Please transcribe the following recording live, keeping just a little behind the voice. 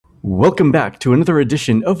Welcome back to another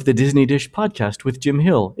edition of the Disney Dish podcast with Jim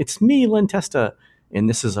Hill. It's me, Len Testa, and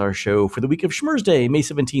this is our show for the week of Schmurz May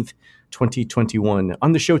 17th, 2021.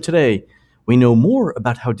 On the show today, we know more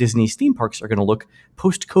about how Disney's theme parks are going to look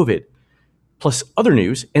post-COVID, plus other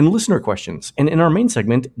news and listener questions. And in our main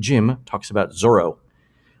segment, Jim talks about Zorro.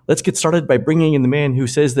 Let's get started by bringing in the man who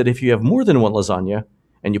says that if you have more than one lasagna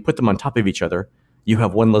and you put them on top of each other, you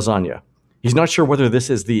have one lasagna. He's not sure whether this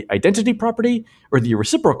is the identity property or the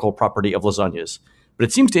reciprocal property of lasagnas, but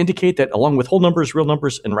it seems to indicate that along with whole numbers, real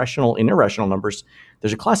numbers, and rational and irrational numbers,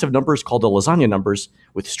 there's a class of numbers called the lasagna numbers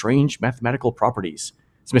with strange mathematical properties.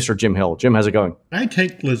 It's Mr. Jim Hill. Jim, how's it going? I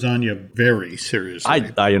take lasagna very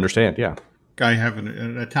seriously. I understand, yeah. I have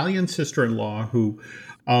an Italian sister-in-law who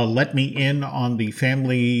let me in on the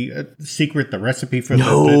family secret, the recipe for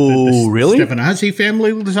the really? Stefanazzi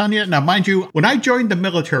family lasagna. Now, mind you, when I joined the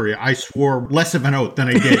military, I swore less of an oath than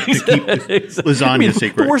I did to keep the lasagna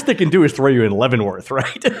secret. The worst they can do is throw you in Leavenworth,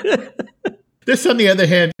 right? This, on the other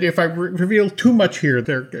hand, if I reveal too much here,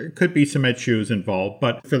 there could be some issues involved.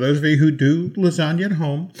 But for those of you who do lasagna at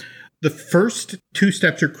home, the first two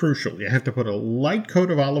steps are crucial. You have to put a light coat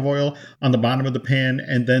of olive oil on the bottom of the pan,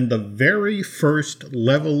 and then the very first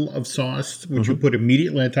level of sauce, which you put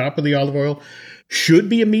immediately on top of the olive oil, should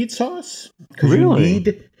be a meat sauce. Because you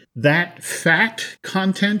need that fat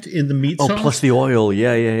content in the meat sauce. Oh, plus the oil.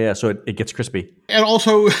 Yeah. So it gets crispy. And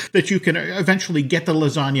also that you can eventually get the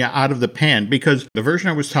lasagna out of the pan, because the version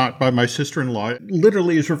I was taught by my sister-in-law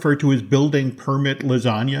literally is referred to as building permit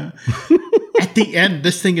lasagna. At the end,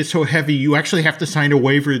 this thing is so heavy, you actually have to sign a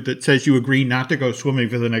waiver that says you agree not to go swimming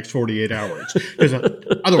for the next 48 hours. Because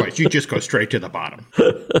otherwise, you just go straight to the bottom.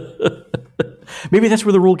 Maybe that's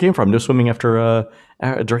where the rule came from. No swimming after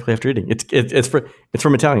directly after eating. It's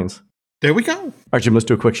from Italians. There we go. All right, Jim, let's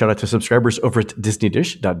do a quick shout out to subscribers over at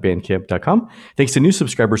disneydish.bandcamp.com. Thanks to new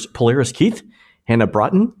subscribers Polaris Keith, Hannah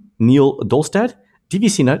Broughton, Neil Dolstad,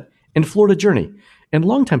 DVC Nut, and Florida Journey. And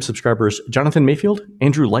longtime subscribers Jonathan Mayfield,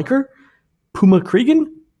 Andrew Liker, Puma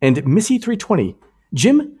Cregan, and Missy320.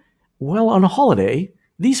 Jim, while on a holiday,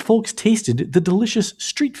 these folks tasted the delicious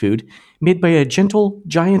street food made by a gentle,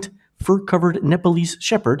 giant, fur-covered Nepalese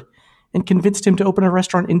shepherd and convinced him to open a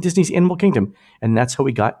restaurant in Disney's Animal Kingdom. And that's how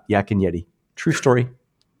we got Yak and Yeti. True story.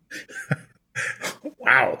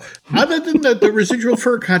 Wow. Other than the residual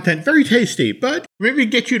fur content, very tasty, but maybe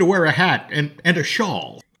get you to wear a hat and a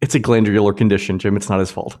shawl. It's a glandular condition, Jim. It's not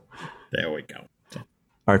his fault. There we go.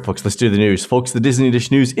 All right, folks, let's do the news. Folks, the Disney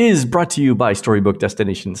Dish News is brought to you by Storybook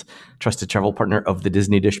Destinations, trusted travel partner of the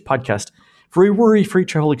Disney Dish podcast. For a worry-free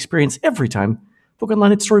travel experience every time, book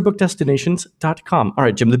online at StorybookDestinations.com. All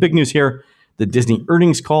right, Jim, the big news here, the Disney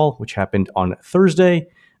earnings call, which happened on Thursday.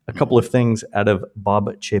 A couple of things out of Bob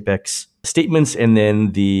Chapek's statements and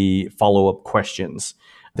then the follow-up questions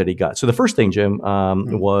that he got. So the first thing, Jim,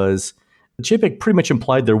 was Chapek pretty much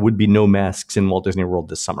implied there would be no masks in Walt Disney World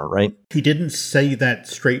this summer, right? He didn't say that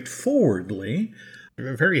straightforwardly.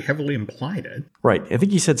 Very heavily implied it. Right. I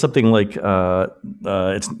think he said something like,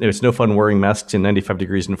 it's no fun wearing masks in 95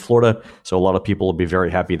 degrees in Florida, so a lot of people will be very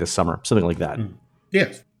happy this summer. Something like that.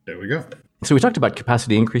 Yes. There we go. So we talked about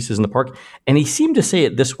capacity increases in the park, and he seemed to say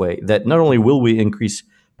it this way, that not only will we increase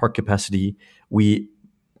park capacity, we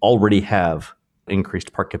already have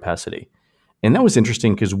increased park capacity. And that was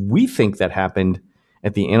interesting because we think that happened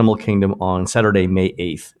at the Animal Kingdom on Saturday, May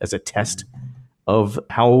 8th as a test of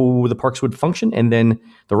how the parks would function. And then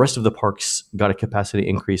the rest of the parks got a capacity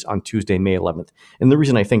increase on Tuesday, May 11th. And the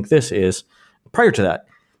reason I think this is, prior to that,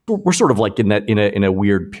 we're sort of like in a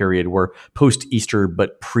weird period where post-Easter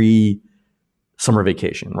but pre-summer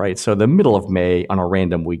vacation, right? So the middle of May on a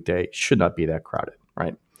random weekday should not be that crowded,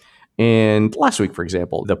 right? And last week, for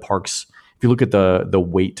example, the parks, if you look at the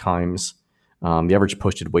wait times, the average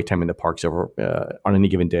posted wait time in the parks over on any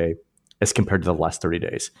given day as compared to the last 30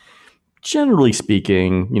 days. Generally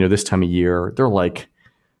speaking, this time of year, they're like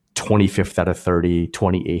 25th out of 30,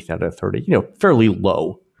 28th out of 30, fairly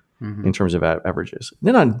low in terms of averages.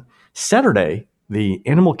 Then on Saturday, the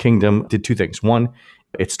Animal Kingdom did two things. One,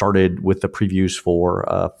 it started with the previews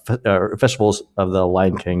for festivals of the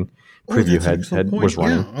Lion King. Preview was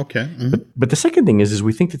running. Yeah, okay. But the second thing is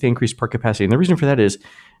we think that they increased park capacity. And the reason for that is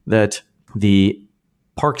that the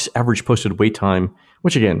park's average posted wait time,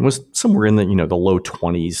 which again was somewhere in the the low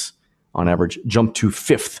 20s on average, jumped to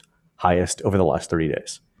 5th highest over the last 30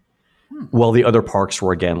 days. While the other parks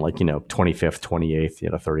were again like 25th,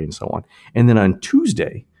 28th, 30 and so on. And then on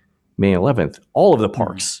Tuesday, May 11th, all of the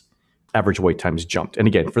parks average wait times jumped. And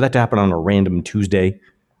again, for that to happen on a random Tuesday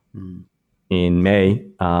in May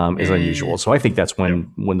is unusual. So I think that's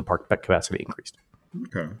when the park capacity increased.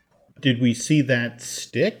 Okay. Did we see that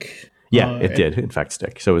stick? Yeah, it did in fact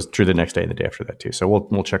stick. So it was true the next day and the day after that too. So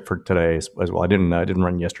we'll check for today as well. I didn't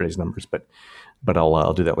run yesterday's numbers, but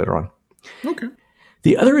I'll do that later on. Okay.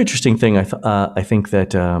 The other interesting thing I think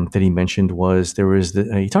that he mentioned was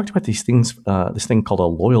he talked about these things, this thing called a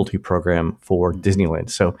loyalty program for Disneyland.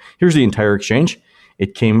 So here's the entire exchange.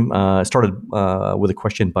 It started with a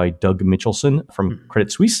question by Doug Mitchelson from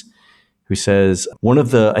Credit Suisse, who says one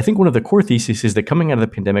of the core theses is that coming out of the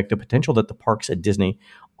pandemic, the potential that the parks at Disney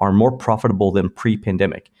are more profitable than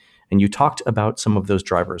pre-pandemic. And you talked about some of those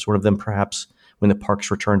drivers. One of them, perhaps, when the parks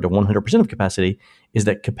return to 100% of capacity, is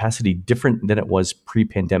that capacity different than it was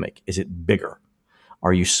pre-pandemic? Is it bigger?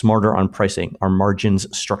 Are you smarter on pricing? Are margins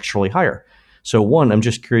structurally higher? So one, I'm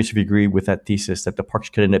just curious if you agree with that thesis that the parks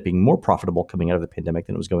could end up being more profitable coming out of the pandemic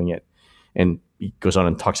than it was going in. And he goes on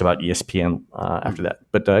and talks about ESPN after that.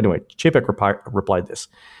 But anyway, Chapek replied this.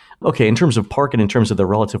 Okay, in terms of park and in terms of the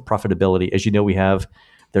relative profitability, as you know,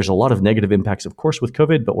 there's a lot of negative impacts, of course, with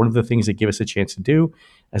COVID, but one of the things that gave us a chance to do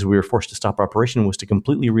as we were forced to stop operation was to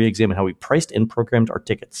completely re-examine how we priced and programmed our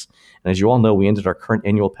tickets. And as you all know, we ended our current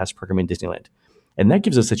annual pass program in Disneyland. And that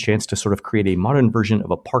gives us a chance to sort of create a modern version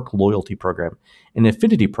of a park loyalty program, an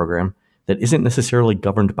affinity program that isn't necessarily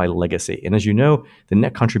governed by legacy. And as you know, the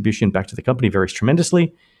net contribution back to the company varies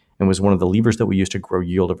tremendously and was one of the levers that we used to grow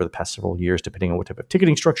yield over the past several years, depending on what type of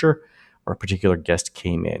ticketing structure or a particular guest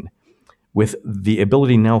came in. With the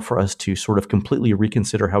ability now for us to sort of completely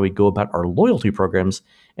reconsider how we go about our loyalty programs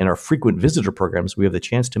and our frequent visitor programs, we have the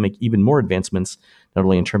chance to make even more advancements, not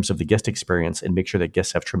only in terms of the guest experience and make sure that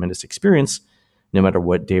guests have tremendous experience, no matter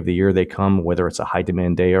what day of the year they come, whether it's a high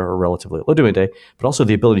demand day or a relatively low demand day, but also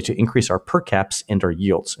the ability to increase our per caps and our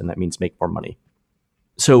yields. And that means make more money.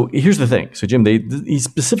 So here's the thing. So Jim, he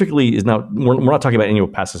specifically is now, we're not talking about annual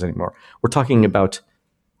passes anymore. We're talking about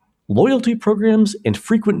loyalty programs and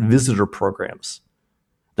frequent visitor programs.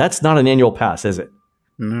 That's not an annual pass, is it?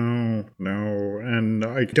 No. And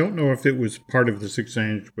I don't know if it was part of this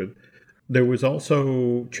exchange, but there was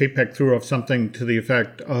also, Chapek threw off something to the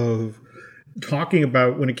effect of talking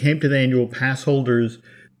about when it came to the annual pass holders,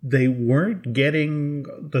 they weren't getting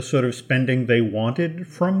the sort of spending they wanted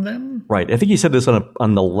from them. Right. I think he said this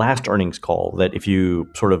on the last earnings call, that if you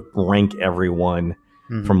sort of rank everyone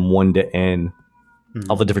from 1 to N,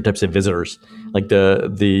 all the different types of visitors, like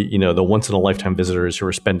the once in a lifetime visitors who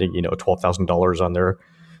are spending $12,000 on their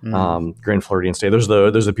Grand Floridian stay. Those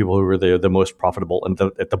are the people who were the most profitable, and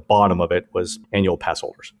at the bottom of it was annual pass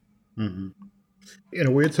holders. Mm-hmm. In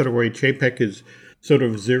a weird sort of way, Chapek is sort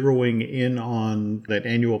of zeroing in on that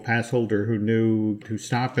annual pass holder who knew to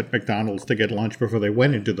stop at McDonald's to get lunch before they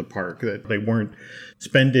went into the park, that they weren't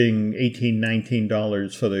spending $18,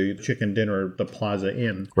 $19 for the chicken dinner at the Plaza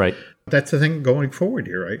Inn. Right. That's the thing going forward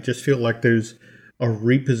here. I just feel like there's a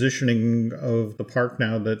repositioning of the park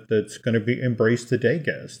now that's going to embrace the day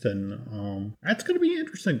guest. And that's going to be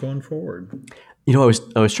interesting going forward. I was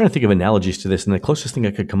trying to think of analogies to this, and the closest thing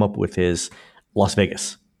I could come up with is Las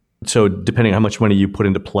Vegas. So depending on how much money you put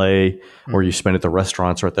into play or you spend at the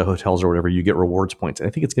restaurants or at the hotels or whatever, you get rewards points. And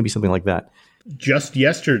I think it's going to be something like that. Just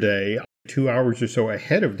yesterday, 2 hours or so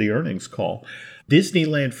ahead of the earnings call,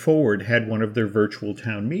 Disneyland Forward had one of their virtual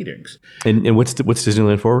town meetings. And what's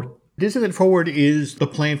Disneyland Forward? Disneyland Forward is the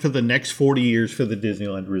plan for the next 40 years for the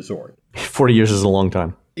Disneyland Resort. 40 years is a long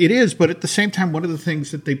time. It is, but at the same time, one of the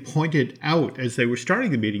things that they pointed out as they were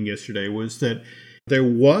starting the meeting yesterday was that there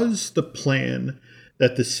was the plan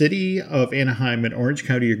that the city of Anaheim and Orange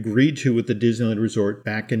County agreed to with the Disneyland Resort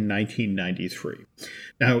back in 1993.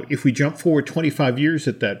 Now, if we jump forward 25 years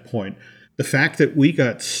at that point, the fact that we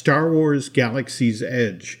got Star Wars Galaxy's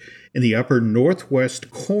Edge in the upper northwest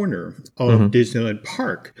corner of Disneyland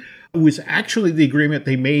Park was actually the agreement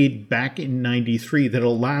they made back in 93 that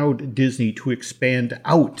allowed Disney to expand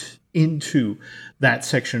out into that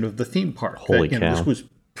section of the theme park. Holy cow. This was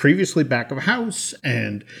previously back of house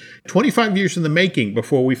and 25 years in the making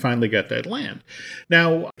before we finally got that land.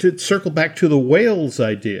 Now, to circle back to the Wales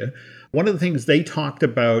idea, one of the things they talked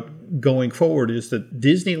about going forward is that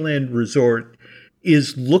Disneyland Resort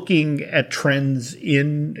is looking at trends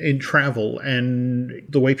in travel and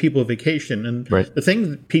the way people vacation. And the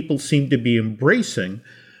thing that people seem to be embracing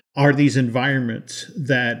are these environments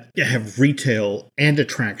that have retail and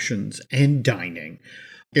attractions and dining.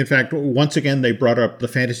 In fact, once again, they brought up the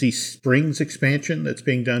Fantasy Springs expansion that's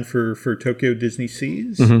being done for Tokyo Disney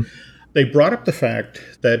Seas. They brought up the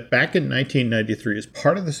fact that back in 1993, as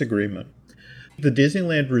part of this agreement, the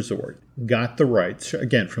Disneyland Resort got the rights,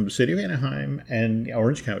 again, from the city of Anaheim and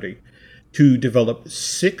Orange County, to develop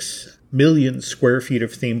 6 million square feet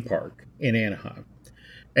of theme park in Anaheim.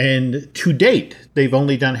 And to date, they've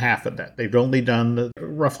only done half of that. They've only done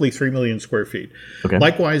roughly 3 million square feet. Okay.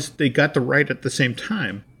 Likewise, they got the right at the same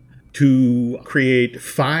time to create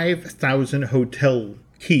 5,000 hotel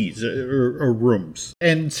keys or rooms.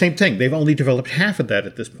 And same thing, they've only developed half of that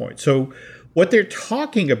at this point. So what they're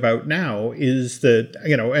talking about now is that,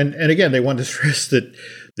 and again, they want to stress that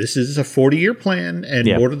this is a 40-year plan. And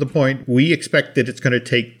more to the point, we expect that it's going to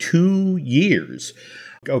take 2 years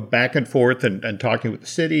go back and forth and talking with the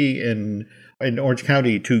city in Orange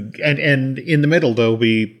County and in the middle, there'll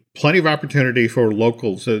be plenty of opportunity for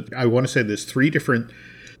locals. I want to say there's 3 different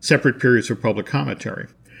separate periods of public commentary.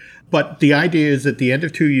 But the idea is at the end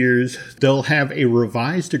of 2 years, they'll have a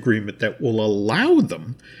revised agreement that will allow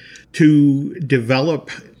them to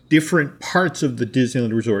develop different parts of the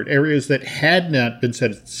Disneyland Resort, areas that had not been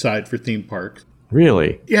set aside for theme parks.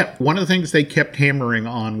 Really? Yeah. One of the things they kept hammering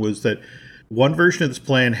on was that one version of this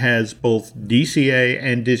plan has both DCA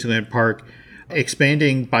and Disneyland Park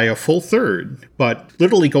expanding by a full third, but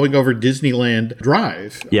literally going over Disneyland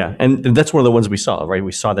Drive. Yeah, and that's one of the ones we saw, right?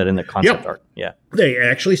 We saw that in the concept art. Yeah. They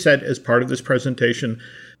actually said as part of this presentation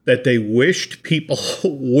that they wished people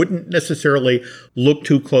wouldn't necessarily look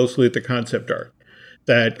too closely at the concept art.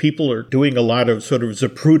 That people are doing a lot of sort of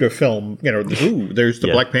Zapruder film, ooh, there's the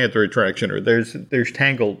Black Panther attraction, or there's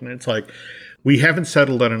Tangled, and it's like, we haven't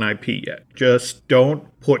settled on an IP yet. Just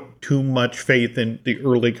don't put too much faith in the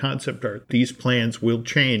early concept art. These plans will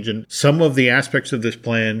change. And some of the aspects of this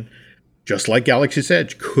plan, just like Galaxy's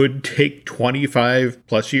Edge, could take 25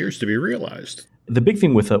 plus years to be realized. The big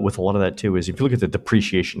thing with a lot of that, too, is if you look at the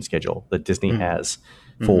depreciation schedule that Disney has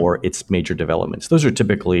for its major developments, those are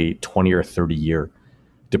typically 20 or 30-year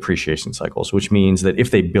depreciation cycles, which means that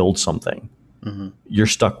if they build something, you're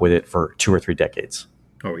stuck with it for 2 or 3 decades.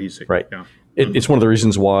 Oh, easy. Right. Yeah. It's one of the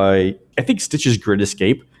reasons why I think Stitch's Great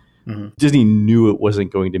Escape, Disney knew it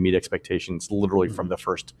wasn't going to meet expectations literally from the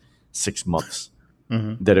first 6 months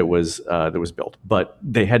that it was built. But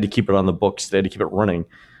they had to keep it on the books. They had to keep it running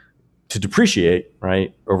to depreciate,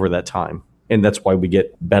 right, over that time. And that's why we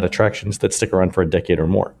get bad attractions that stick around for a decade or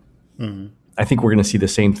more. I think we're going to see the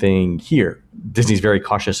same thing here. Disney's very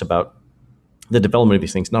cautious about the development of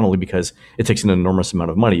these things, not only because it takes an enormous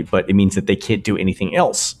amount of money, but it means that they can't do anything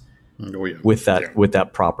else with that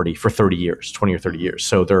property for 30 years, 20 or 30 years.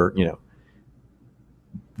 So they're,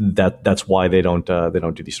 that's why they don't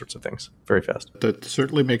do these sorts of things very fast. That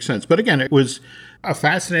certainly makes sense. But again, it was a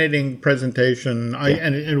fascinating presentation.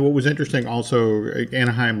 And what was interesting also,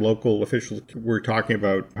 Anaheim local officials were talking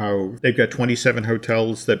about how they've got 27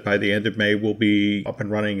 hotels that by the end of May will be up and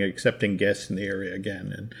running, accepting guests in the area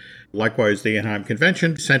again. And likewise, the Anaheim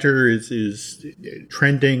Convention Center is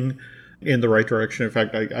trending in the right direction. In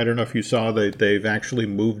fact, I don't know if you saw that they've actually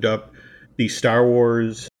moved up the Star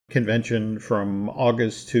Wars convention from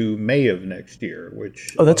August to May of next year,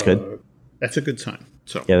 which that's good. That's a good sign.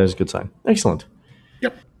 So yeah, that's a good sign. Excellent.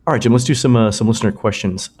 Yep. All right, Jim, let's do some listener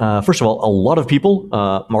questions. First of all, a lot of people,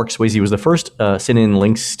 Mark Swayze was the first, sent in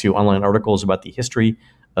links to online articles about the history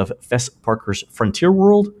of Fess Parker's Frontier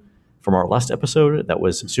World from our last episode. That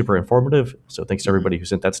was super informative. So thanks to everybody who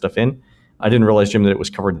sent that stuff in. I didn't realize, Jim, that it was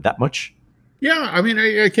covered that much. Yeah, I mean,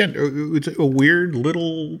 I can't. It's a weird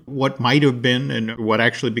little what might have been and what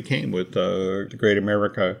actually became with the Great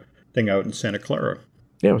America thing out in Santa Clara.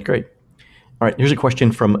 Yeah, it was great. All right, here's a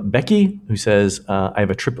question from Becky, who says, I have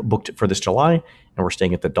a trip booked for this July, and we're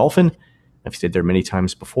staying at the Dolphin. I've stayed there many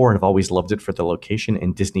times before, and I've always loved it for the location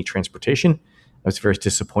and Disney transportation. I was very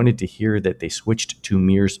disappointed to hear that they switched to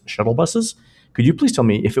Mears shuttle buses. Could you please tell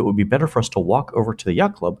me if it would be better for us to walk over to the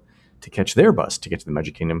yacht club to catch their bus to get to the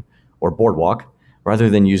Magic Kingdom or Boardwalk rather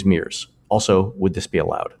than use Mears? Also, would this be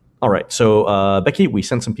allowed? All right. So, Becky, we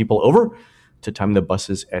sent some people over to time the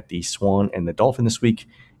buses at the Swan and the Dolphin this week.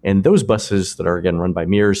 And those buses that are, again, run by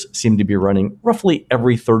Mears seem to be running roughly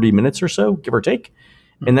every 30 minutes or so, give or take.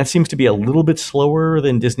 And that seems to be a little bit slower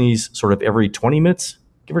than Disney's sort of every 20 minutes,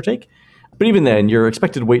 give or take. But even then, your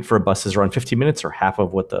expected wait for a bus is around 15 minutes or half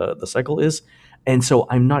of what the cycle is. And so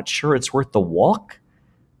I'm not sure it's worth the walk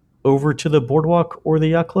over to the Boardwalk or the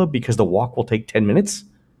yacht club, because the walk will take 10 minutes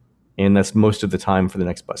and that's most of the time for the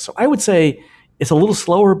next bus. So I would say it's a little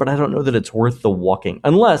slower, but I don't know that it's worth the walking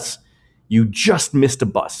unless you just missed a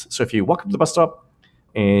bus. So if you walk up to the bus stop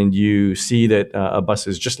and you see that a bus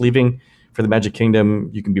is just leaving for the Magic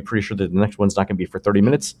Kingdom, you can be pretty sure that the next one's not going to be for 30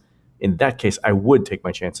 minutes. In that case, I would take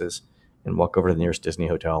my chances and walk over to the nearest Disney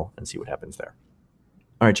hotel and see what happens there.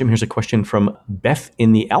 All right, Jim, here's a question from Beth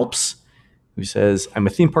in the Alps, who says, I'm a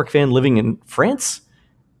theme park fan living in France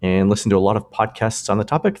and listen to a lot of podcasts on the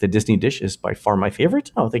topic. The Disney Dish is by far my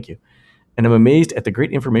favorite. Oh, thank you. And I'm amazed at the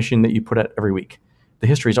great information that you put out every week. The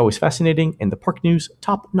history is always fascinating, and the park news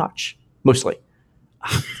top notch. Mostly.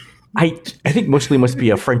 I think mostly must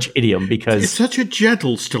be a French idiom because It's such a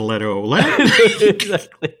gentle stiletto.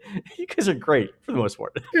 exactly. You guys are great for the most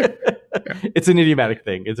part. It's an idiomatic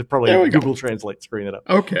thing. It's probably Google Translate screwing it up.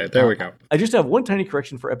 Okay, there we go. I just have one tiny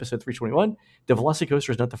correction for episode 321. The Velocicoaster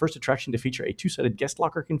is not the first attraction to feature a two-sided guest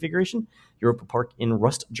locker configuration. Europa Park in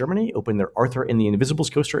Rust, Germany opened their Arthur and the Invisibles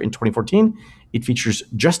coaster in 2014. It features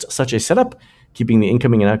just such a setup, keeping the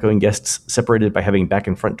incoming and outgoing guests separated by having back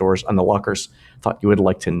and front doors on the lockers. Thought you would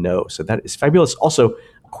like to know. So that is fabulous. Also,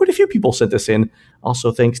 quite a few people sent this in.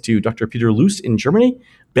 Also, thanks to Dr. Peter Luce in Germany.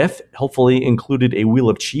 Beth helpfully included a wheel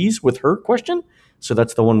of cheese with her question. So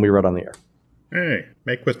that's the one we read on the air. Hey,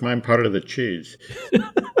 make with mine part of the cheese.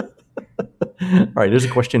 All right, here's a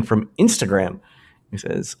question from Instagram. He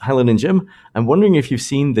says, "Hi, Lynn and Jim. I'm wondering if you've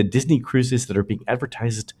seen the Disney cruises that are being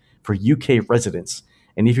advertised for UK residents,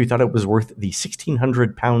 and if you thought it was worth the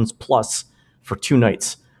 £1,600 plus for 2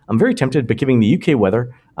 nights. I'm very tempted, but given the UK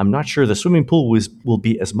weather, I'm not sure the swimming pool will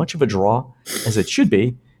be as much of a draw as it should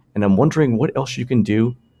be, and I'm wondering what else you can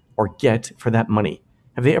do or get for that money.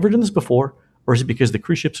 Have they ever done this before, or is it because the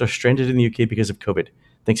cruise ships are stranded in the UK because of COVID?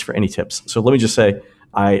 Thanks for any tips." So let me just say,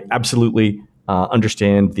 I absolutely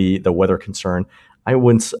understand the weather concern. I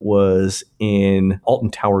once was in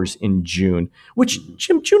Alton Towers in June, which,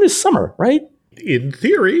 Jim, June is summer, right? In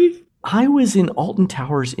theory. I was in Alton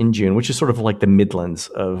Towers in June, which is sort of like the Midlands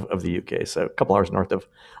of the UK, so a couple hours north of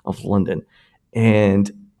London.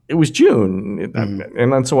 And it was June,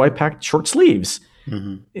 and so I packed short sleeves.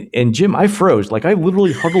 Mm-hmm. And Jim, I froze. Like, I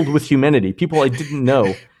literally huddled with humanity, people I didn't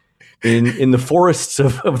know, in the forests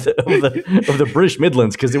of the British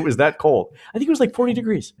Midlands, because it was that cold. I think it was like 40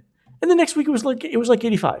 degrees. And the next week it was like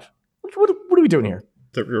 85. What are we doing here?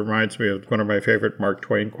 That reminds me of one of my favorite Mark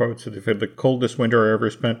Twain quotes. The coldest winter I ever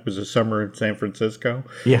spent was a summer in San Francisco.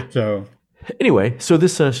 Yeah. So anyway, so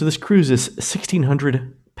this cruise is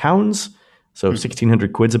 £1,600. So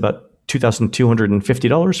 1,600 quid's about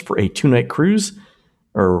 $2,250 for a 2-night cruise,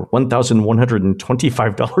 or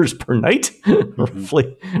 $1,125 per night,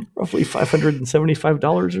 roughly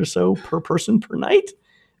 $575 or so per person per night.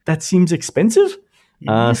 That seems expensive.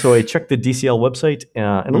 So I checked the DCL website,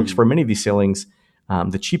 and it looks for many of these sailings,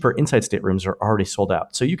 the cheaper inside staterooms are already sold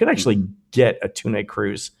out. So you can actually get a 2-night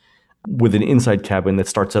cruise with an inside cabin that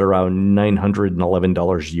starts at around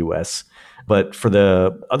 $911 US. But for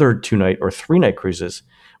the other 2-night or 3-night cruises,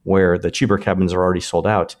 where the cheaper cabins are already sold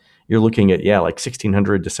out, you're looking at, like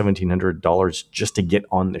 $1,600 to $1,700 just to get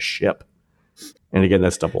on the ship. And again,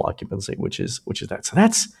 that's double occupancy, which is that. So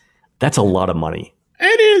that's a lot of money.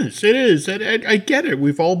 It is. And I get it.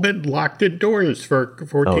 We've all been locked indoors for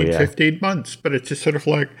 14, 15 months. But it's just sort of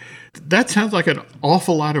like, that sounds like an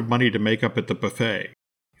awful lot of money to make up at the buffet.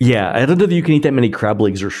 Yeah, I don't know that you can eat that many crab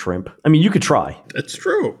legs or shrimp. I mean, you could try. That's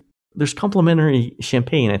true. There's complimentary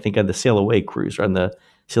champagne, I think, on the Sail Away cruise, or on the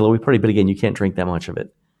Sail Away party. But again, you can't drink that much of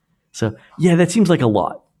it. So, yeah, that seems like a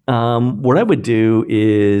lot. What I would do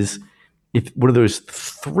is, if one of those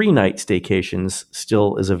 3-night staycations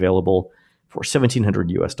still is available for $1,700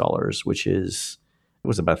 US, which is, it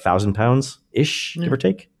was about £1,000 ish, give or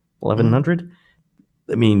take, 1,100.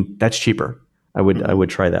 I mean, that's cheaper. I would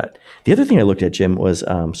try that. The other thing I looked at, Jim, was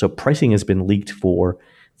so pricing has been leaked for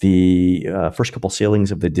the first couple sailings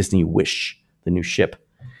of the Disney Wish, the new ship.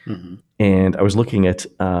 Mm-hmm. And I was looking at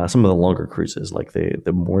some of the longer cruises, like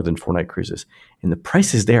the more than 4-night cruises, and the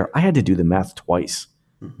prices there, I had to do the math twice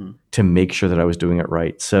to make sure that I was doing it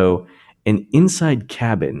right. So an inside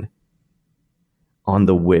cabin on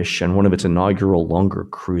the Wish, on one of its inaugural longer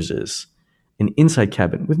cruises, an inside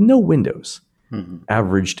cabin with no windows,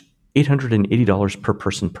 averaged $880 per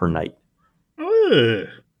person per night. For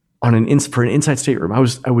an inside stateroom. It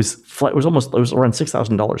was around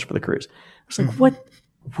 $6,000 for the cruise. I was like, what?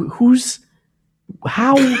 Who's?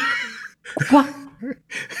 How? What?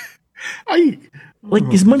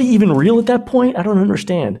 Is money even real at that point? I don't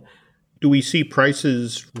understand. Do we see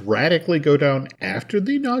prices radically go down after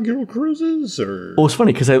the inaugural cruises? Or? Well, it's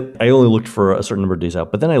funny because I only looked for a certain number of days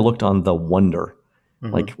out, but then I looked on the Wonder,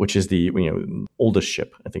 which is the oldest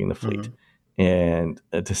ship, I think, in the fleet, and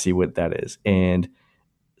to see what that is. And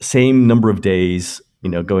same number of days,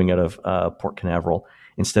 going out of Port Canaveral,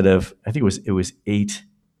 instead of, I think it was 8.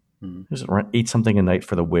 It was around 8 something a night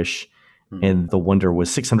for the Wish, and the Wonder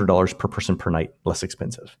was $600 per person per night, less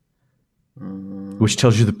expensive. Which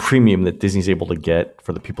tells you the premium that Disney's able to get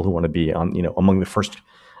for the people who want to be on, among the first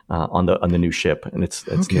on the new ship, and it's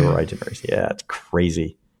newer itineraries. Yeah, it's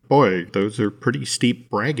crazy. boy, those are pretty steep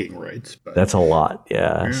bragging rights. But, That's a lot,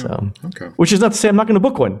 yeah. So, okay. Which is not to say I'm not going to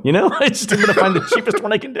book one, It's just I'm going to find the cheapest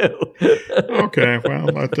one I can do. Okay, well,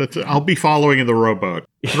 I'll be following in the rowboat.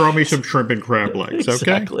 Throw me some shrimp and crab legs,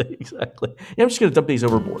 okay? Exactly. Yeah, I'm just going to dump these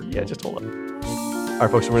overboard. Yeah, just hold on. All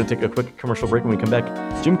right, folks, we're going to take a quick commercial break. When we come back,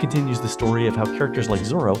 Jim continues the story of how characters like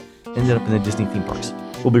Zorro ended up in the Disney theme parks.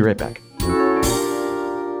 We'll be right back.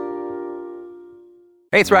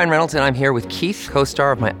 Hey, it's Ryan Reynolds, and I'm here with Keith,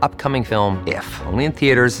 co-star of my upcoming film, If, only in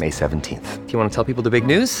theaters May 17th. Do you want to tell people the big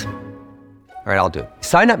news? All right, I'll do it.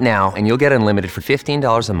 Sign up now and you'll get unlimited for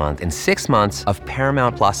 $15 a month and 6 months of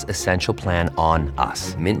Paramount Plus Essential Plan on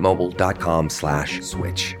us.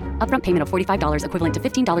 MintMobile.com/switch. Upfront payment of $45 equivalent to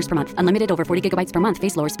 $15 per month. Unlimited over 40 gigabytes per month.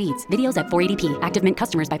 Face lower speeds. Videos at 480p. Active Mint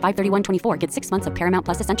customers by 531.24 get 6 months of Paramount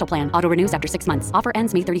Plus Essential Plan. Auto renews after 6 months. Offer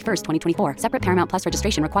ends May 31st, 2024. Separate Paramount Plus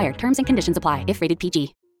registration required. Terms and conditions apply if rated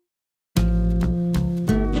PG.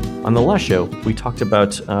 On the last show, we talked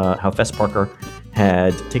about how Fess Parker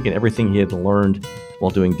had taken everything he had learned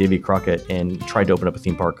while doing Davy Crockett and tried to open up a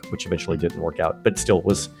theme park, which eventually didn't work out, but still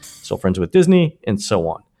was friends with Disney and so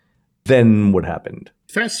on. Then what happened?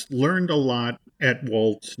 Fess learned a lot at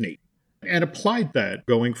Walt Disney and applied that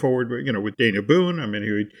going forward, with Daniel Boone. I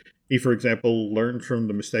mean, he, for example, learned from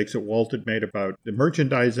the mistakes that Walt had made about the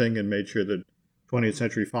merchandising and made sure that 20th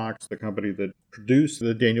Century Fox, the company that produced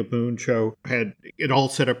the Daniel Boone show, had it all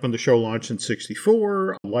set up when the show launched in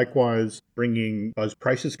 '64. Likewise, bringing Buzz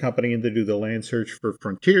Price's company in to do the land search for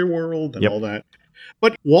Frontier World and all that.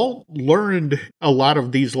 But Walt learned a lot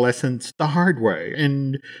of these lessons the hard way,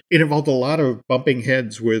 and it involved a lot of bumping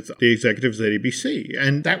heads with the executives at ABC.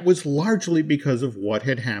 And that was largely because of what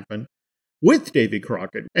had happened with Davy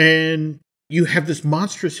Crockett. And you have this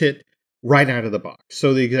monstrous hit right out of the box.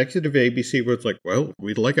 So the executive of ABC was like, well,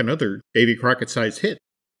 we'd like another Davy Crockett-sized hit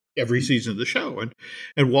every season of the show.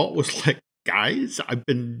 And Walt was like, guys, I've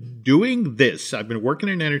been doing this. I've been working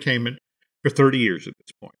in entertainment for 30 years at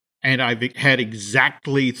this point. And I've had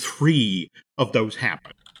exactly 3 of those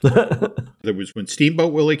happen. There was when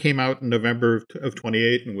Steamboat Willie came out in November of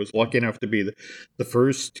 28 and was lucky enough to be the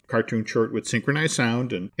first cartoon short with synchronized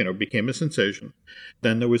sound and, became a sensation.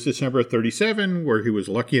 Then there was December of 37 where he was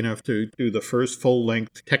lucky enough to do the first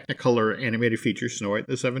full-length Technicolor animated feature, Snow White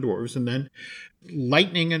and the Seven Dwarfs. And then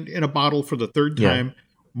Lightning in a Bottle for the third time.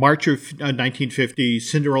 March of 1950,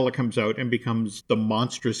 Cinderella comes out and becomes the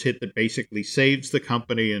monstrous hit that basically saves the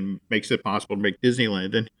company and makes it possible to make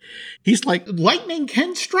Disneyland. And he's like, lightning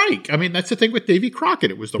can strike. I mean, that's the thing with Davy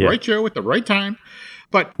Crockett. It was the right show at the right time.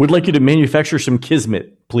 But would like you to manufacture some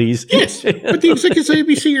Kismet, please. Yes, but the executives at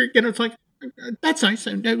ABC are, it's like, that's nice.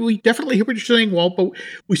 And we definitely hear what you're saying, Walt, but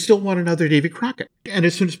we still want another Davy Crockett. And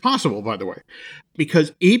as soon as possible, by the way,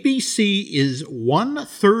 because ABC is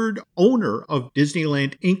 1/3 owner of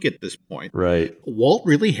Disneyland Inc. at this point. Right. Walt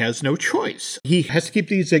really has no choice. He has to keep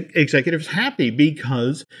these executives happy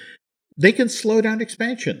because they can slow down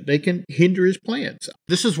expansion. They can hinder his plans.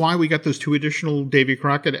 This is why we got those 2 additional Davy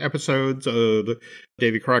Crockett episodes, the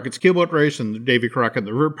Davy Crockett's Keelboat Race and the Davy Crockett and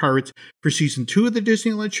the River Pirates for season 2 of the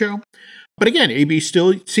Disneyland show. But again,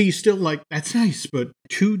 ABC still like, that's nice, but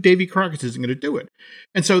 2 Davy Crockett's isn't going to do it.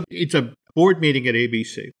 And so it's a board meeting at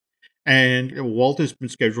ABC. And Walt has been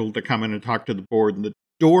scheduled to come in and talk to the board, and the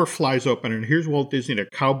door flies open, and here's Walt Disney in a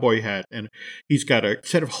cowboy hat, and he's got a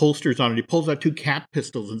set of holsters on, and he pulls out 2 cat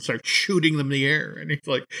pistols and starts shooting them in the air. And he's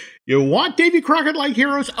like, you want Davy Crockett-like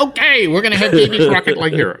heroes? Okay, we're going to have Davy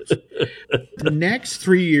Crockett-like heroes. The next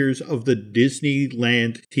 3 years of the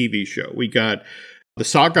Disneyland TV show, we got The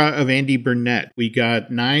Saga of Andy Burnett. We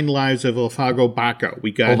got 9 Lives of Elphaba Baca.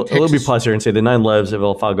 We got Let me pause here and say the 9 Lives of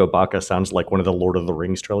Elphaba Baca sounds like one of the Lord of the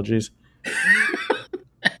Rings trilogies.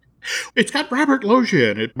 It's got Robert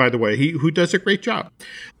Loggia in it, by the way, who does a great job.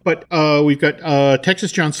 But we've got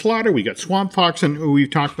Texas John Slaughter, we got Swamp Fox, and we've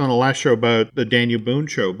talked on the last show about the Daniel Boone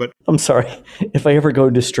show. But I'm sorry, if I ever go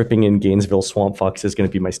into stripping in Gainesville, Swamp Fox is going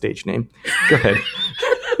to be my stage name. Go ahead.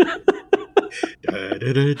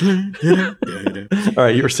 All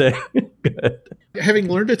right, you were saying. Go ahead. Having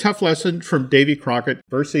learned a tough lesson from Davy Crockett,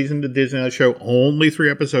 first season of the Disneyland show, only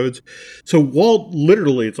 3 episodes. So Walt,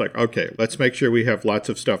 literally, it's like, okay, let's make sure we have lots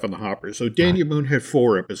of stuff in the hopper. So Daniel Boone had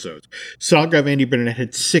 4 episodes. Saga of Andy Burnett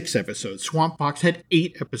had 6 episodes. Swamp Fox had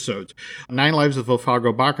 8 episodes. 9 Lives of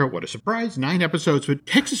Elphaba Baca, what a surprise, 9 episodes. With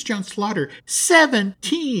Texas John Slaughter,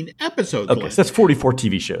 17 episodes. Okay, so that's 44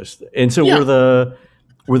 TV shows. And so were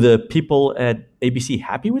the people at ABC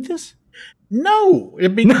happy with this? No,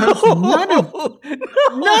 because none of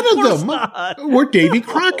them were Davy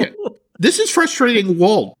Crockett. This is frustrating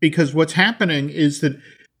Walt because what's happening is that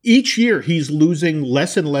each year he's losing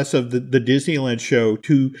less and less of the Disneyland show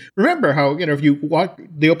to remember how, if you watch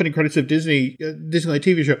the opening credits of Disneyland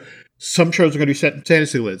TV show, some shows are going to be set in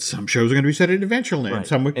Fantasyland, some shows are going to be set in Adventureland.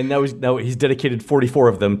 Right. And now he's dedicated 44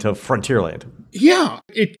 of them to Frontierland. Yeah,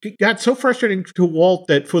 it got so frustrating to Walt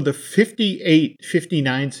that for the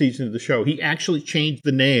 59 season of the show, he actually changed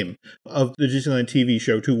the name of the Disneyland TV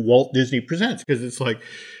show to Walt Disney Presents, because it's like,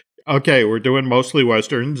 okay, we're doing mostly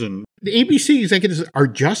Westerns, and the ABC executives are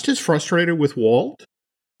just as frustrated with Walt.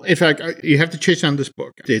 In fact, you have to chase down this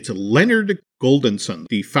book. It's Leonard Goldenson,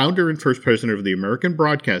 the founder and first president of the American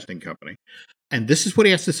Broadcasting Company. And this is what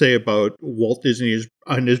he has to say about Walt Disney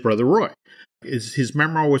and his brother Roy. His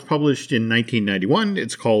memoir was published in 1991.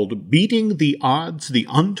 It's called Beating the Odds, The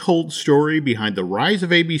Untold Story Behind the Rise of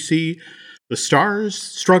ABC, the Stars,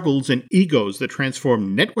 Struggles, and Egos That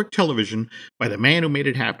Transformed Network Television by the Man Who Made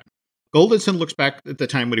It Happen. Goldenson looks back at the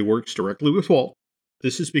time when he works directly with Walt.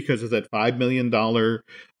 This is because of that $5 million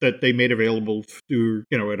that they made available to,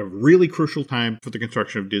 at a really crucial time for the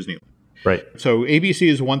construction of Disneyland. Right. So ABC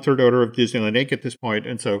is 1/3 owner of Disneyland Inc. at this point.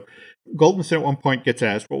 And so Goldenson at one point gets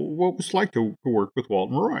asked, well, what was it like to work with Walt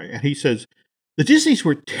and Roy? And he says, the Disneys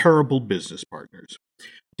were terrible business partners.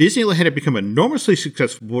 Disneyland had become enormously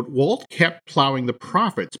successful, but Walt kept plowing the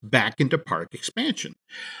profits back into park expansion.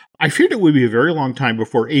 I feared it would be a very long time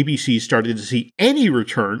before ABC started to see any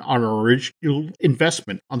return on our original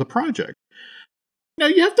investment on the project. Now,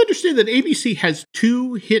 you have to understand that ABC has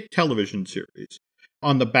 2 hit television series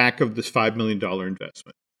on the back of this $5 million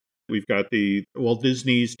investment. We've got the Walt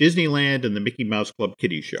Disney's Disneyland and the Mickey Mouse Club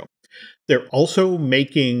Kiddie Show. They're also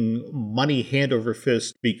making money hand over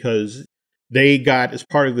fist because they got, as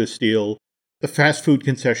part of this deal, the fast food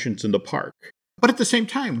concessions in the park. But at the same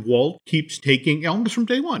time, Walt keeps taking, almost from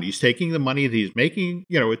day one, he's taking the money that he's making,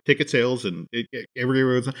 with ticket sales and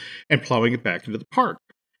everywhere, and plowing it back into the park.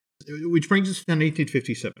 Which brings us to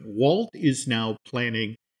 1957. Walt is now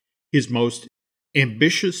planning his most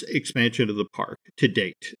ambitious expansion of the park to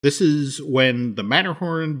date. This is when the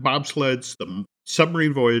Matterhorn, bobsleds, the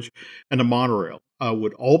submarine voyage, and the monorail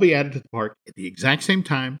would all be added to the park at the exact same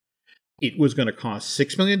time. It was going to cost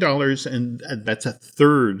 $6 million, and that's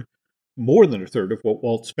more than a third of what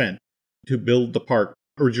Walt spent to build the park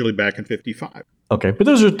originally back in 55. Okay, but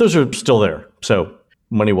those are still there, so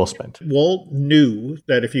money well spent. Walt knew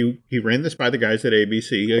that if he ran this by the guys at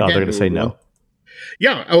ABC, again, they're going to say no.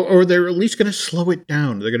 Yeah, or they're at least going to slow it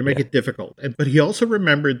down. They're going to make it difficult. But he also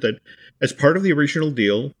remembered that as part of the original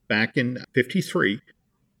deal back in 53,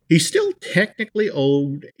 he still technically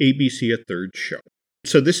owed ABC a third show.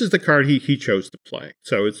 So this is the card he chose to play.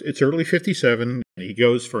 So it's early 57. And he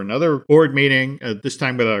goes for another board meeting, this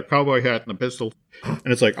time with a cowboy hat and a pistol. And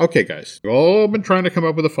it's like, okay, guys, we've all been trying to come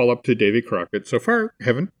up with a follow-up to Davy Crockett. So far,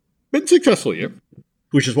 haven't been successful yet.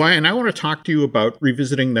 Which is why, and I want to talk to you about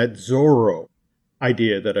revisiting that Zorro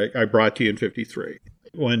idea that I brought to you in 53.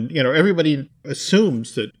 When, everybody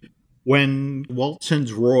assumes that when Walt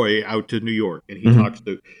sends Roy out to New York and he talks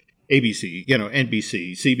to ABC,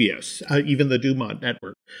 NBC, CBS, even the Dumont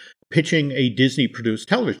Network, pitching a Disney-produced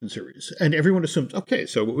television series. And everyone assumes, okay,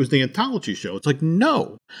 so it was the anthology show. It's like,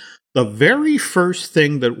 no. The very first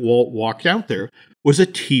thing that Walt walked out there was a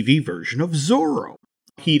TV version of Zorro.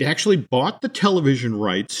 He'd actually bought the television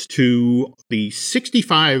rights to the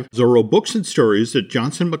 65 Zorro books and stories that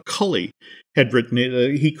Johnson McCulley had written.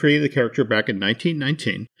 He created the character back in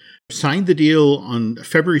 1919, signed the deal on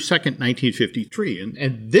February 2nd, 1953,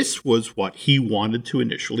 and this was what he wanted to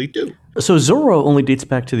initially do. So Zorro only dates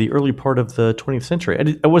back to the early part of the 20th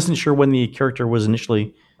century. I wasn't sure when the character was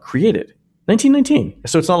initially created. 1919.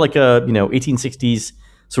 So it's not like a 1860s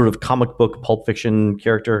sort of comic book pulp fiction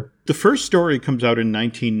character. The first story comes out in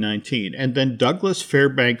 1919, and then Douglas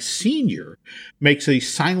Fairbanks Sr. makes a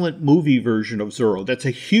silent movie version of Zorro. That's a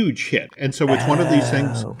huge hit. And so it's one of these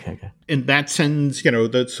things, Okay. and that sends,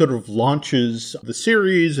 that sort of launches the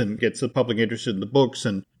series and gets the public interested in the books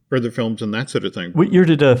and further films and that sort of thing. What year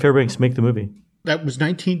did Fairbanks make the movie? That was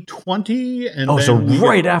 1920. And so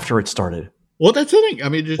right after it started. Well, that's the thing. I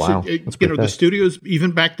mean, Wow. The studios,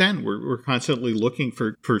 even back then, were constantly looking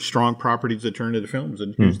for strong properties that turn into films.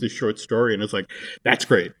 And here's this short story. And it's like, that's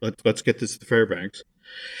great. Let's get this to Fairbanks.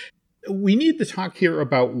 We need to talk here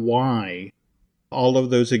about why all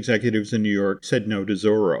of those executives in New York said no to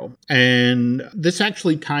Zorro. And this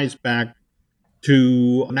actually ties back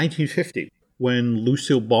to 1950, when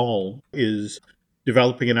Lucille Ball is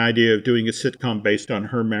developing an idea of doing a sitcom based on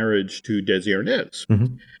her marriage to Desi Arnaz.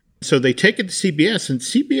 Mm-hmm. So they take it to CBS, and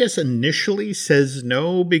CBS initially says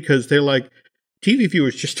no because they're like, TV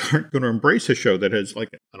viewers just aren't going to embrace a show that has like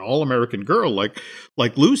an all-American girl like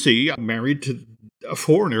Lucy married to a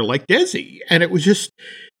foreigner like Desi. And it was just,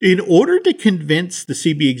 in order to convince the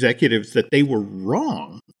CB executives that they were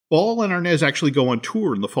wrong, Ball and Arnaz actually go on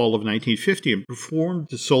tour in the fall of 1950 and perform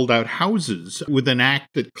to sold-out houses with an act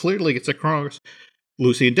that clearly gets across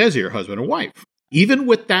Lucy and Desi are husband and wife. Even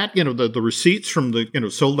with that, the receipts from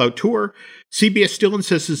the sold-out tour, CBS still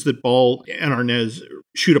insists that Ball and Arnaz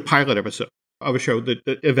shoot a pilot episode of a show that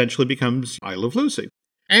eventually becomes I Love Lucy.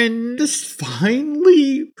 And this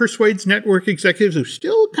finally persuades network executives who are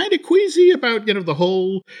still kind of queasy about, the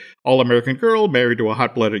whole all-American girl married to a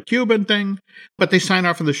hot-blooded Cuban thing. But they sign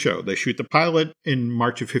off on the show. They shoot the pilot in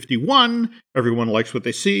March of 51. Everyone likes what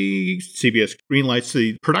they see. CBS greenlights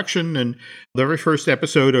the production. And the very first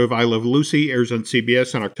episode of I Love Lucy airs on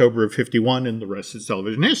CBS in October of 51, and the rest is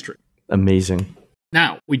television history. Amazing.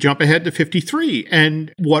 Now, we jump ahead to 53.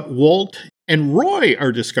 And what Walt and Roy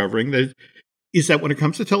are discovering is that when it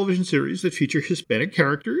comes to television series that feature Hispanic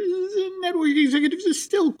characters, network executives is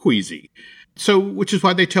still queasy. So, which is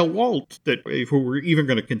why they tell Walt that if we're even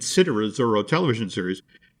going to consider a Zorro television series,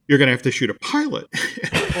 you're going to have to shoot a pilot.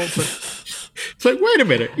 It's like, wait a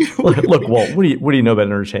minute. Look, Walt, what do you know about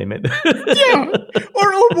entertainment? Yeah.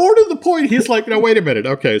 Or more to the point, he's like, no, wait a minute.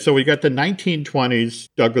 Okay, so we got the 1920s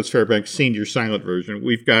Douglas Fairbanks Sr. silent version.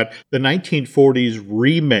 We've got the 1940s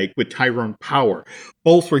remake with Tyrone Power.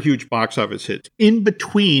 Both were huge box office hits. In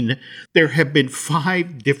between, there have been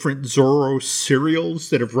 5 different Zorro serials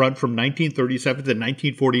that have run from 1937 to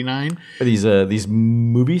 1949. Are these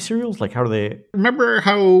movie serials? Like, how do they... Remember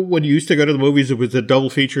how when you used to go to the movies, it was a double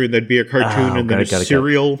feature and there'd be a cartoon and then a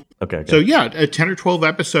serial? Okay. So, yeah, 10 or 12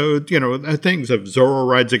 episodes, things of Zorro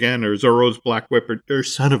Rides Again or Zorro's Black Whip or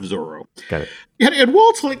Son of Zorro. Got it. And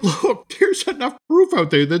Walt's like, look, there's enough proof out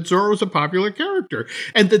there that Zorro's a popular character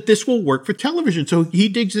and that this will work for television. So he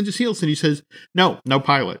digs into his heels and he says, no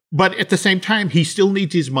pilot. But at the same time, he still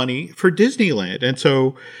needs his money for Disneyland. And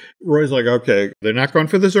so Roy's like, okay, they're not going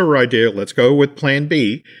for the Zorro idea. Let's go with Plan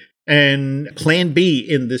B. And Plan B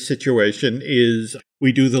in this situation is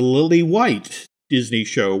we do the Lily White Disney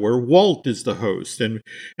show where Walt is the host, and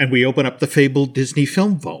we open up the fabled Disney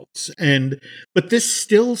film vaults. But this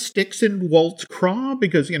still sticks in Walt's craw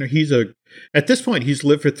because, at this point, he's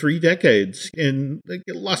lived for 3 decades in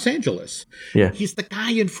Los Angeles. Yeah. He's the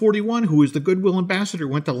guy in 41 who was the Goodwill ambassador,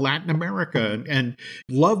 went to Latin America and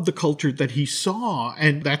loved the culture that he saw.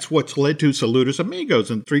 And that's what's led to Saludos Amigos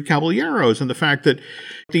and Three Caballeros and the fact that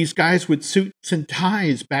these guys with suits and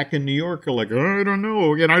ties back in New York are like, I don't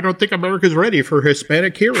know. I don't think America's ready for a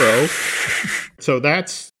Hispanic hero. So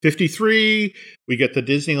that's 53. We get the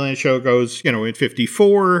Disneyland show goes, in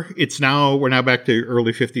 54. We're now back to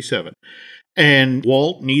early 57. And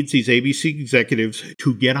Walt needs these ABC executives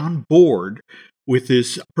to get on board with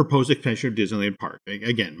this proposed expansion of Disneyland Park.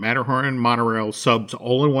 Again, Matterhorn, monorail, subs,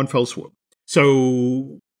 all in one fell swoop.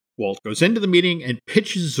 So Walt goes into the meeting and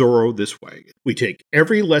pitches Zorro this way. We take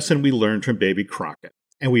every lesson we learned from Davy Crockett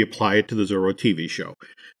and we apply it to the Zorro TV show.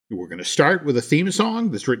 We're going to start with a theme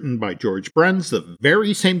song that's written by George Bruns, the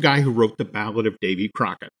very same guy who wrote the Ballad of Davy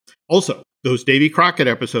Crockett. Also, those Davy Crockett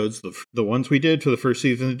episodes, the ones we did for the first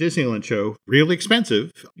season of the Disneyland show, really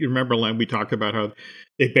expensive. You remember, Len, we talked about how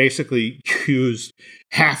they basically used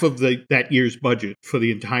half of that year's budget for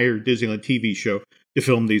the entire Disneyland TV show to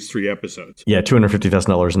film these 3 episodes. Yeah,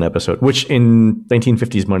 $250,000 an episode, which in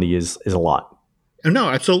 1950s money is a lot. No,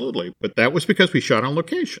 absolutely. But that was because we shot on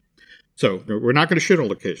location. So we're not going to shoot on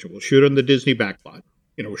location. We'll shoot on the Disney backlot.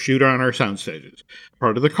 We'll shoot on our sound stages.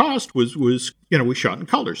 Part of the cost was we shot in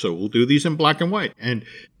color. So we'll do these in black and white. And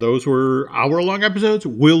those were hour-long episodes.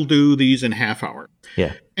 We'll do these in half hour.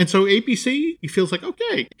 Yeah. And so ABC, he feels like,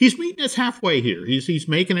 okay, he's meeting us halfway here. He's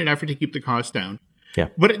making an effort to keep the cost down. Yeah.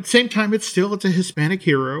 But at the same time, it's a Hispanic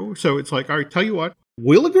hero. So it's like, all right, tell you what,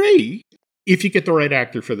 we'll agree if you get the right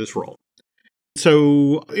actor for this role.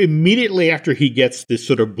 So immediately after he gets this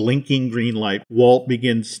sort of blinking green light, Walt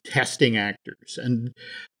begins testing actors. And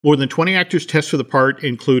more than 20 actors test for the part,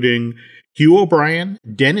 including Hugh O'Brien,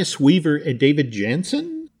 Dennis Weaver, and David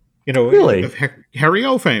Jansen. Really? Of Harry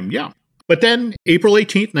O fame, yeah. But then, April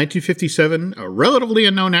 18th, 1957, a relatively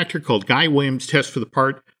unknown actor called Guy Williams tests for the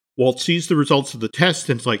part. Walt sees the results of the test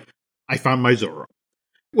and it's like, I found my Zorro.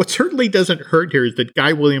 What certainly doesn't hurt here is that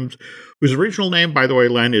Guy Williams, whose original name, by the way,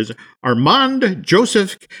 Len, is Armand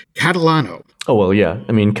Joseph Catalano. Oh, well, yeah.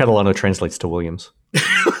 I mean, Catalano translates to Williams.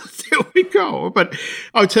 There we go. But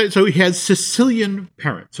I would say, so he has Sicilian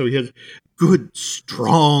parents. So he has good,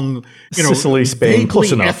 strong, Sicily, Spain,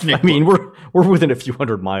 close enough. I mean, we're within a few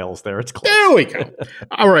hundred miles there. It's close. There we go.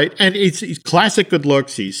 All right. And he's classic good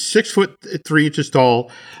looks. He's 6'3" tall.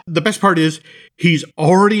 The best part is he's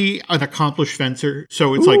already an accomplished fencer.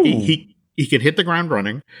 So it's like he can hit the ground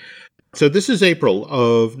running. So this is April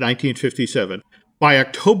of 1957. By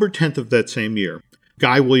October 10th of that same year,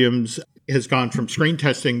 Guy Williams has gone from screen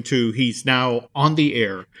testing to he's now on the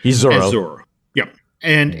air He's Zorro. as Zorro. Yep.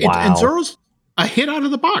 And Zorro's a hit out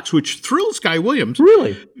of the box, which thrills Guy Williams.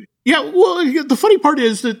 Really? Yeah. Well, the funny part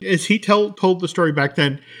is that as he told the story back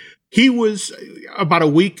then, he was about a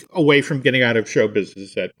week away from getting out of show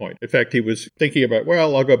business at that point. In fact, he was thinking about,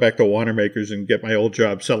 well, I'll go back to Wanamaker's and get my old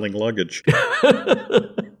job selling luggage.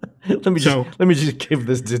 Let me just give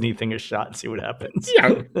this Disney thing a shot and see what happens.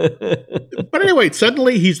 Yeah. But anyway,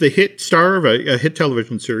 suddenly he's the hit star of a hit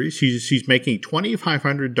television series. He's making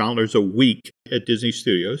 $2,500 a week at Disney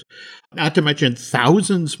Studios, not to mention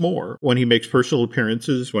thousands more when he makes personal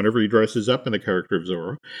appearances, whenever he dresses up in the character of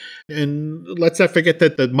Zorro. And let's not forget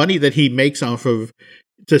that the money that he makes off of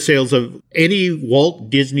the sales of any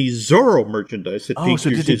Walt Disney Zorro merchandise. So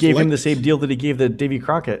Disney gave him the same deal that he gave the Davy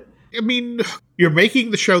Crockett. I mean, you're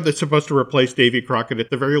making the show that's supposed to replace Davy Crockett. At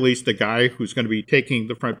the very least, the guy who's going to be taking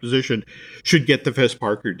the front position should get the Fess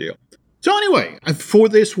Parker deal. So anyway, for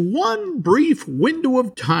this one brief window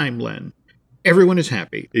of time, Len, everyone is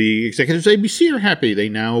happy. The executives at ABC are happy. They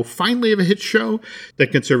now finally have a hit show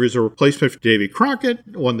that can serve as a replacement for Davy Crockett,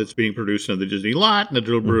 one that's being produced on the Disney lot in a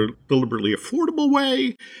deliberately affordable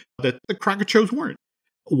way that the Crockett shows weren't.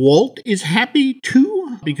 Walt is happy,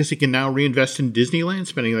 too, because he can now reinvest in Disneyland,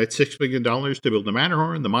 spending that $6 billion to build the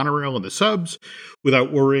Matterhorn, the monorail, and the subs,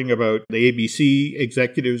 without worrying about the ABC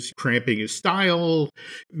executives cramping his style,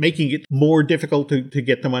 making it more difficult to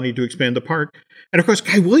get the money to expand the park. And, of course,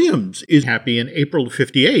 Guy Williams is happy in April of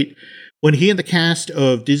 58 when he and the cast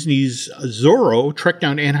of Disney's Zorro trek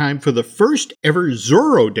down Anaheim for the first ever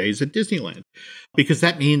Zorro days at Disneyland, because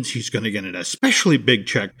that means he's going to get an especially big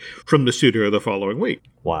check from the studio the following week.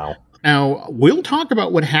 Wow. Now, we'll talk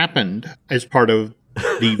about what happened as part of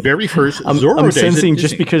the very first Zorro I'm days at sensing, Disney.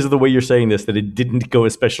 just because of the way you're saying this, that it didn't go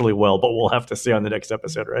especially well, but we'll have to see on the next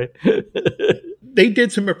episode, right? They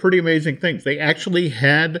did some pretty amazing things. They actually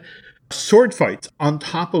had sword fights on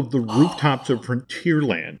top of the rooftops of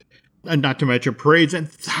Frontierland, and not to mention parades,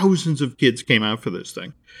 and thousands of kids came out for this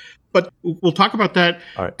thing. But we'll talk about that,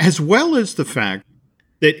 as well as the fact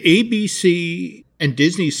that ABC and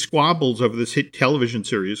Disney's squabbles over this hit television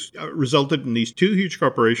series resulted in these two huge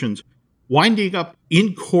corporations winding up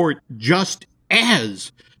in court just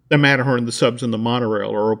as the Matterhorn, the subs, and the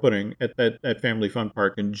monorail are opening at that family fun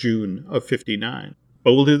park in June of 59.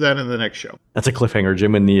 But we'll do that in the next show. That's a cliffhanger,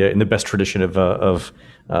 Jim, in the best tradition of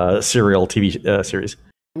serial TV series.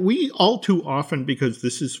 We all too often, because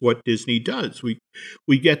this is what Disney does, we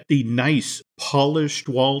get the nice, polished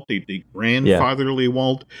Walt, the grandfatherly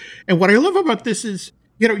Walt. And what I love about this is,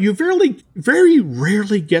 you very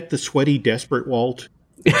rarely get the sweaty, desperate Walt.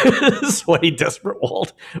 Sweaty, desperate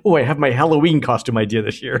Walt. Oh, I have my Halloween costume idea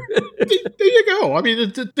this year. There you go. I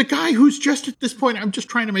mean, the guy who's just at this point, I'm just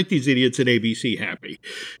trying to make these idiots at ABC happy.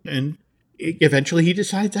 And eventually he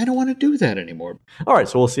decides, I don't want to do that anymore. All right,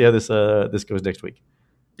 so we'll see how this goes next week.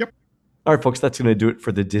 Yep. All right, folks, that's going to do it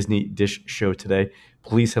for the Disney Dish show today.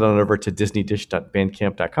 Please head on over to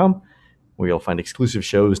disneydish.bandcamp.com, where you'll find exclusive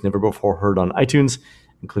shows never before heard on iTunes,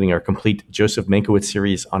 including our complete Joseph Mankiewicz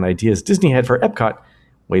series on ideas Disney had for Epcot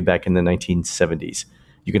way back in the 1970s.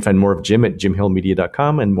 You can find more of Jim at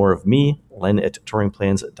jimhillmedia.com and more of me, Len, at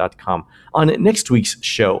touringplans.com. On next week's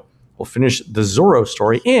show, we'll finish the Zorro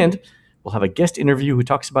story, and we'll have a guest interview who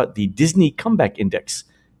talks about the Disney Comeback Index.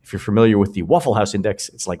 If you're familiar with the Waffle House Index,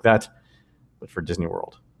 it's like that, but for Disney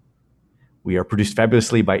World. We are produced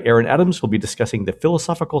fabulously by Aaron Adams. We'll be discussing the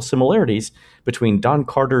philosophical similarities between Don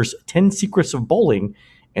Carter's 10 Secrets of Bowling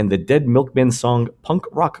and the Dead Milkmen song Punk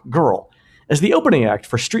Rock Girl as the opening act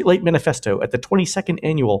for Streetlight Manifesto at the 22nd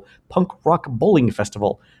Annual Punk Rock Bowling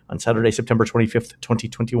Festival on Saturday, September 25th,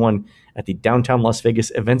 2021 at the Downtown Las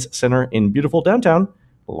Vegas Events Center in beautiful downtown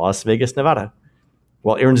Las Vegas, Nevada.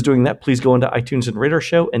 While Aaron's doing that, please go into iTunes and rate our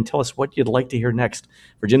show and tell us what you'd like to hear next.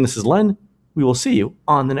 For Jim, this is Len. We will see you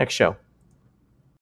on the next show.